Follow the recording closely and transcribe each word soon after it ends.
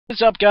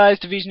What's up, guys?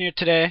 Divysian here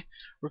today,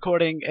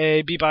 recording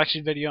a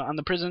beatboxing video on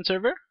the prison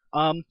server.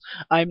 I'm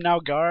now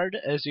guard,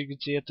 as you can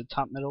see at the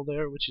top middle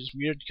there, which is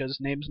weird because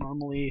name's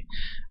normally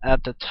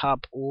at the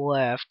top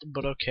left,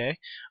 but okay.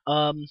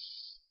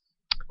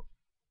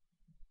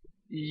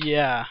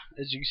 Yeah,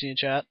 as you can see in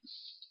chat.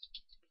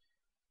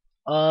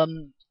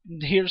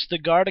 Here's the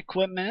guard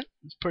equipment.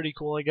 It's pretty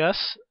cool, I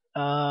guess.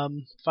 5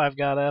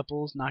 god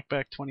apples,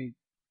 knockback 20,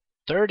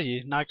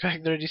 30,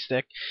 knockback 30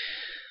 stick.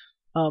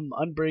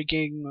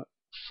 Unbreaking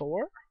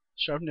 4,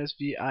 sharpness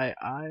VII,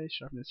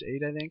 sharpness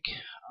 8, I think.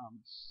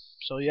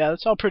 So yeah,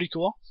 that's all pretty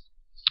cool.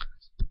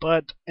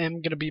 But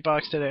I'm gonna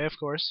beatbox today, of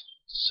course.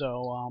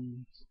 So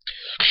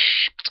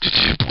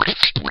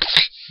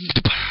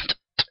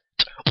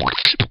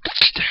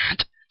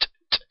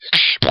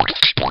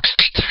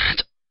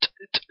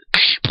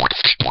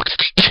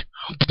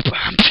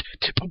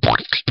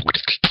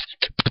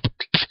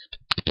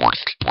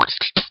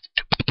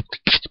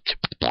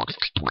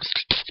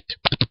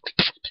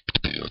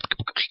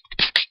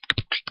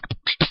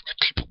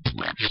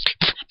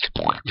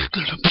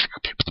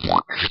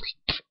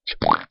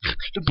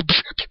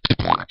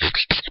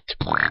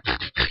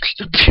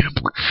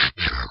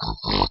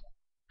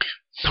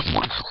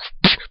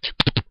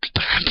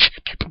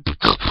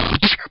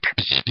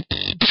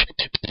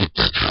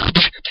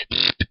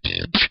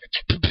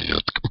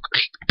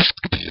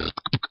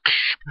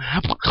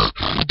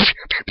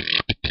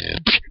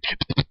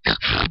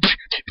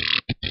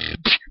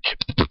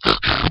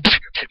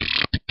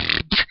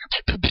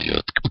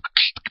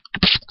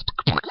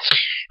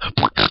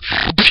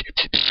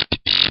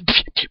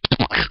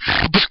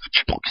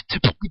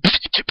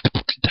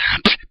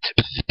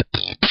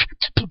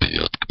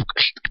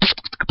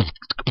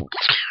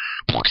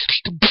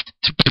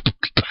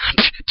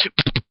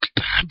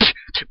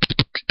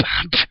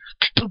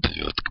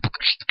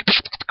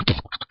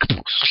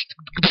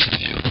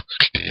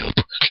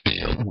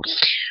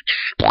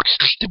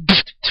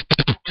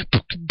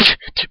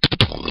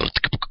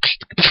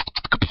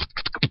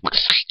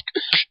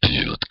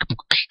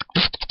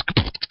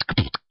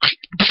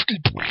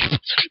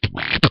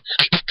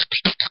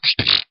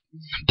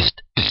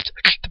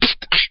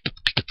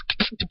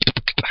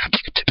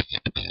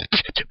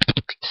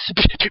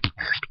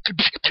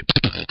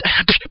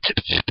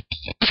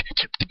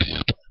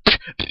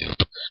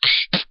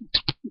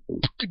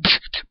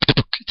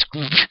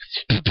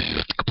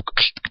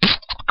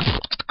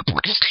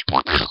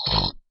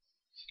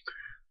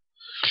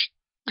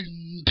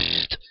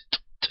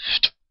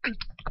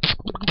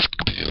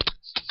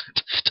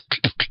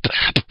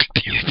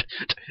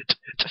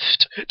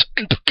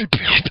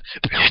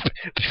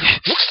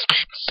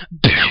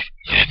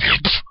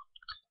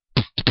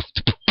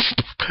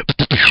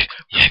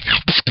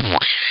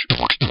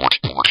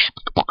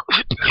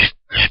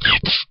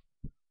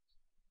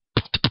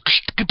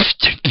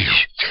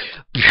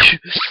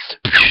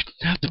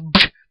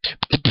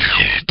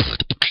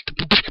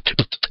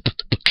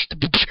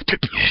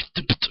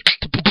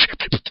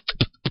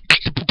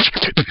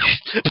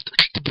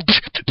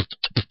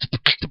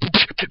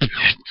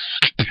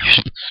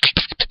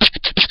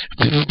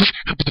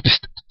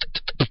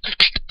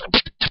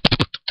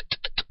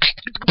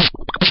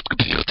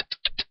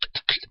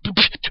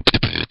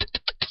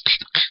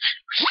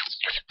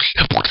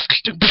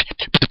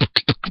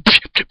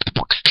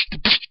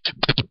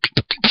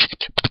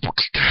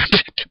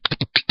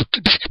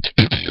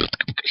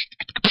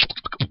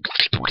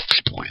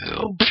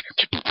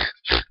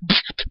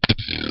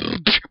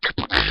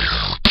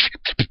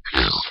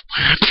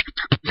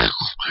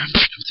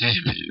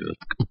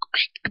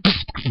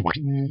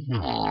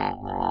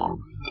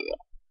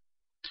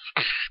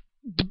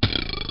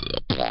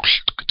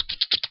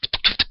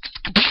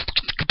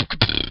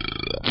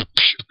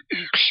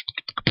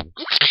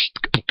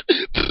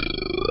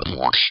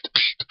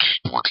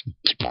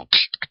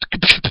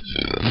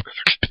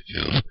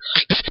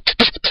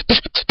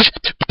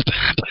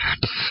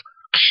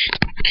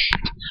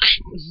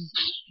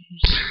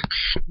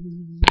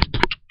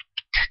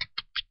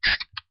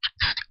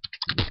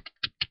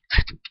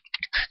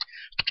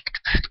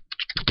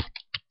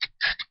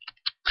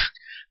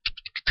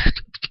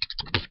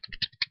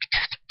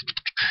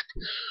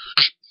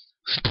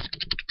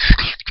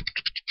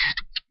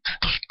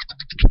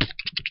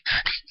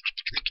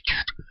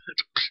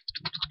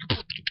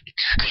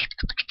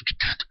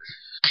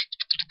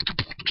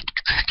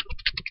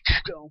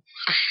go.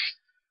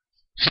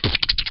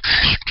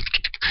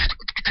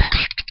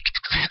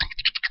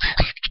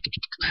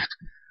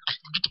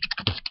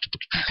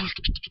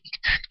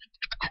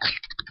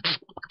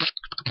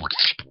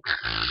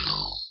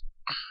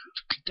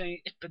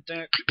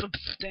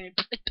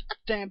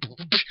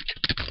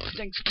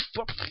 Thanks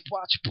for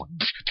watching.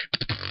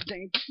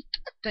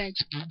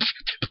 Thanks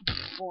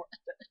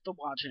for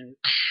watching.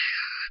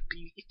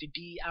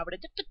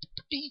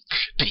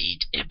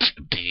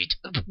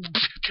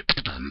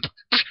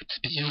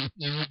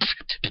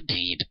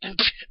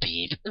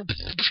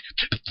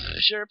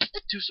 Sure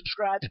to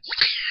subscribe.